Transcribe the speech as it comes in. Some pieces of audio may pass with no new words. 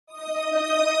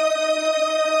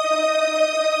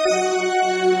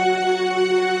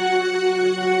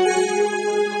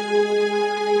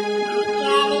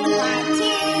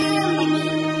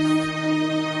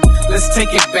Let's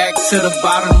take it back to the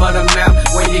bottom of the map,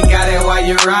 where you got it while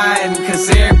you're riding, cause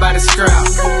everybody's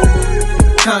strapped.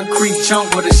 Concrete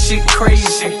junk with a shit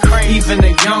crazy, even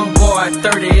a young boy at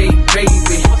 38,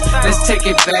 baby. Let's take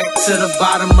it back to the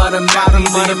bottom of the map.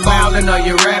 Either you ballin' or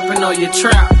you rapping or you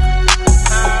trap.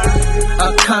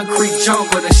 A concrete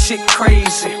junk with a shit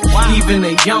crazy, even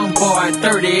a young boy at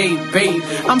 38, baby.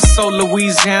 I'm so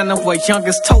Louisiana, where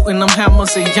youngest toting them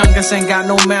hammers and youngest ain't got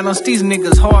no manners. These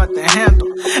niggas hard to handle.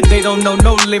 They don't know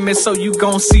no limits, so you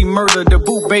gon' see murder. The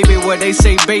boot baby, where they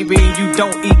say baby and you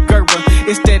don't eat Gerber.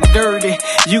 It's that dirty,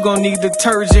 you gon' need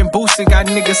detergent. Boosting got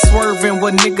niggas swerving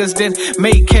with niggas that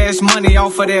made cash money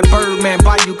off of that Birdman.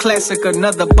 Buy you classic,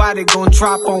 another body gon'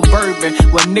 drop on bourbon.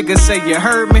 When niggas say you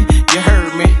heard me, you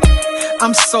heard me.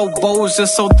 I'm so Bossier,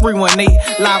 so 318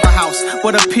 Lava House,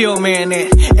 what a pill man at.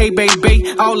 Hey baby,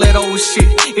 all that old shit.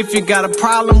 If you got a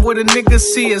problem with a nigga,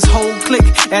 see his whole clique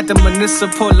at the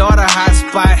municipal or the hot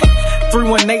spot.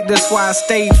 318, that's why I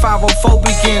stayed. 504, we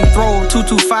getting thrown.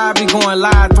 225, we going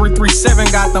live.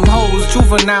 337, got them hoes.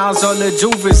 Juveniles, all the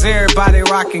juvies, everybody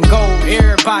rockin' gold.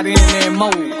 Everybody in their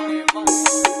mode.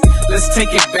 Let's take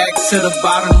it back to the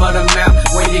bottom of the map,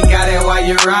 where you got it while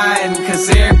you're riding, cause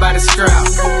everybody's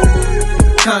strapped.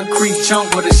 Concrete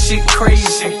junk with a shit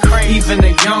crazy, even a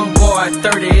young boy at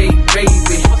 38,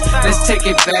 baby. Let's take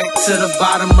it back to the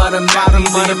bottom of the map.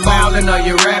 Either you ballin' or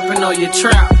you rapping or you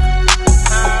trap.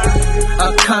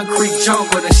 A concrete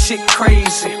junk with a shit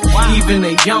crazy, even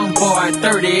a young boy at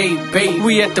 38, baby.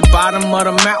 We at the bottom of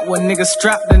the map, where niggas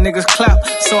strap, the niggas clap.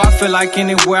 So I feel like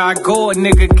anywhere I go, a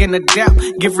nigga can adapt.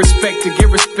 Give respect to get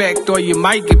respect, or you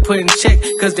might get put in check,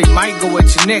 cause they might go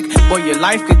at your neck. Boy, your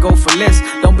life could go for less.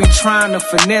 Don't be trying to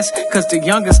finesse, cause the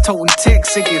youngest toting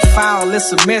text, it get foul,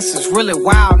 it's a mess. It's really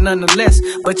wild nonetheless,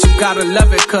 but you gotta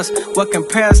love it, cause what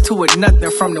compares to it? Nothing,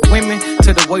 from the women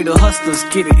to the way the hustlers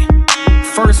get it.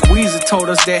 First Weezy told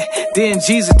us that, then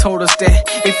Jesus told us that.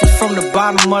 If you from the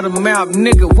bottom of the map,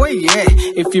 nigga, where you at?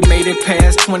 If you made it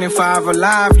past 25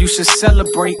 alive, you should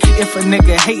celebrate. If a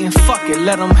nigga hating, fuck it,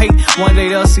 let him hate. One day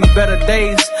they'll see better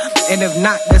days, and if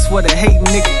not, that's what a hating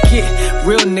nigga get.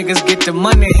 Real niggas get the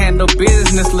money, handle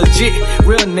business legit.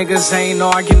 Real niggas ain't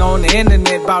arguing on the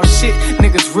internet about shit.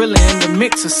 Niggas really in the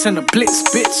mix, or send a blitz,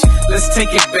 bitch. Let's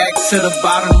take it back to the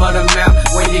bottom of the map,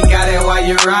 where you got it while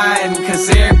you're riding, cause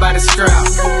everybody's strapped.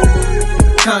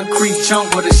 Concrete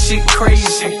junk with a shit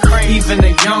crazy, even a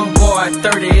young boy at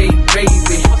 38,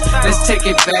 baby. Let's take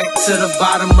it back to the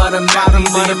bottom of the map.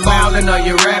 Either you ballin' or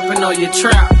you rapping or you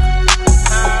trap.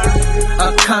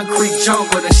 A concrete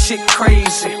junk with a shit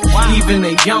crazy, even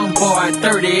a young boy at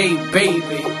 38,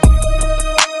 baby.